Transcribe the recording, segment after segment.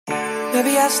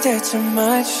Maybe I stare too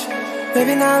much,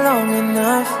 maybe not long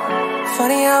enough.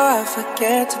 Funny how I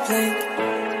forget to blink.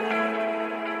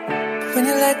 When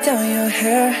you let down your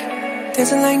hair,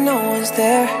 dancing like no one's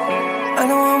there. I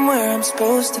know I'm where I'm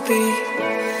supposed to be.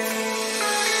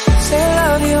 Say I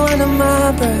love you under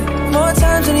my breath, more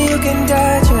times than you can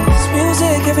digest.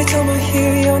 Music every time I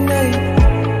hear your name.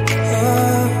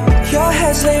 Your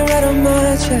head's laying right on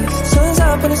my chest. Sun's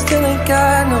up and it still ain't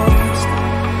got no rest.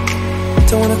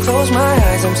 Don't wanna close my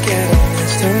eyes, I'm scared of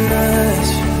this too much.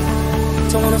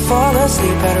 Don't wanna fall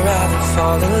asleep, I'd rather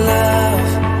fall in love.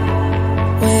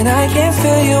 When I can't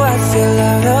feel you, I feel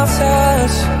out of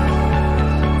touch.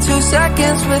 2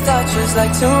 seconds without you's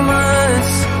like 2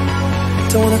 months.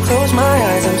 Don't wanna close my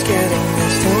eyes, I'm scared of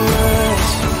this too much.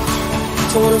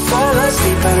 Don't wanna fall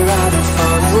asleep, I'd rather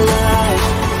fall in love.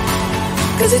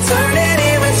 Cause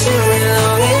eternity with you ain't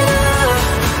long enough.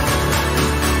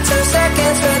 2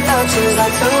 seconds without you's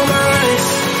like 2 months.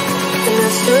 And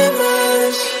that's too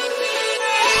much.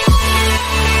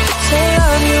 Say I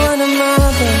love you under my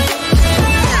breath,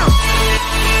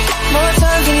 more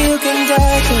times than you can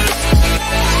digest.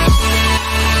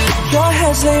 Your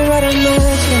head's laying right on my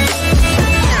chest.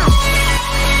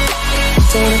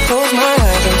 Don't wanna close my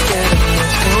eyes, I'm scared of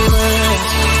this too much.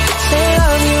 Say I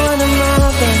love you under my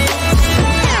breath,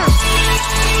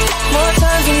 more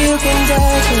times than you can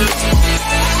digest.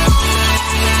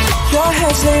 Your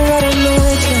head's laying right on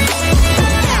my chest.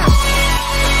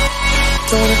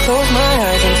 Don't wanna close my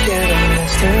eyes, I'm scared of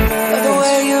this too much. Love the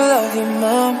way you love your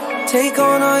mom, take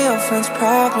on all your friends'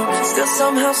 problems, still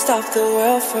somehow stop the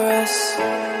world for us.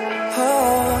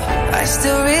 Oh, I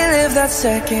still relive that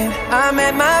second I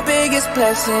met my biggest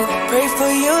blessing. Pray for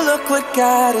you, look what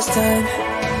God has done.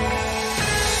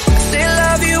 I still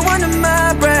love you under my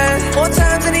breath, more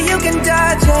times than you can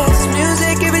digest.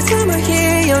 Music every time I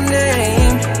hear your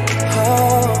name.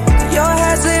 Oh, your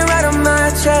head's laying right on my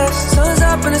chest. Sun's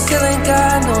up and it still ain't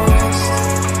got no rest.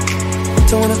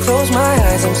 Don't wanna close my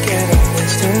eyes, I'm scared of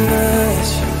this too much.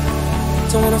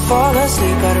 Don't wanna fall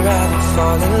asleep, I'd rather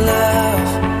fall in love.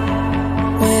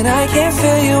 When I can't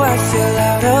feel you, I feel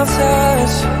out of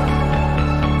touch.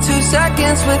 2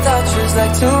 seconds without you's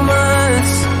like 2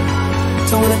 months.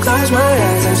 Don't wanna close my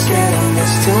eyes, I'm scared of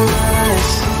this too much.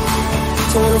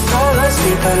 Don't wanna fall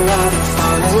asleep, I'd rather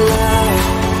fall in love.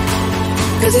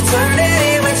 Cause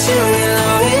eternity with you ain't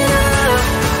long enough.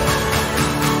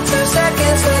 2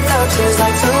 seconds without you's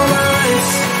like 2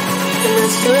 months. And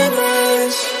it's too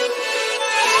much.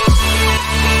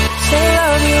 Say I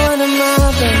love you under my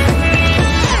breath,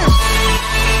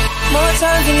 more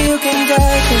times than you can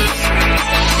digest.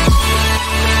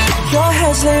 Your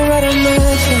head's laying right on my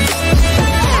chest.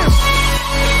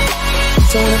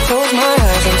 Don't wanna close my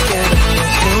eyes, I'm scared of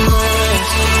this too much.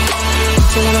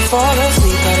 Don't wanna fall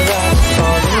asleep,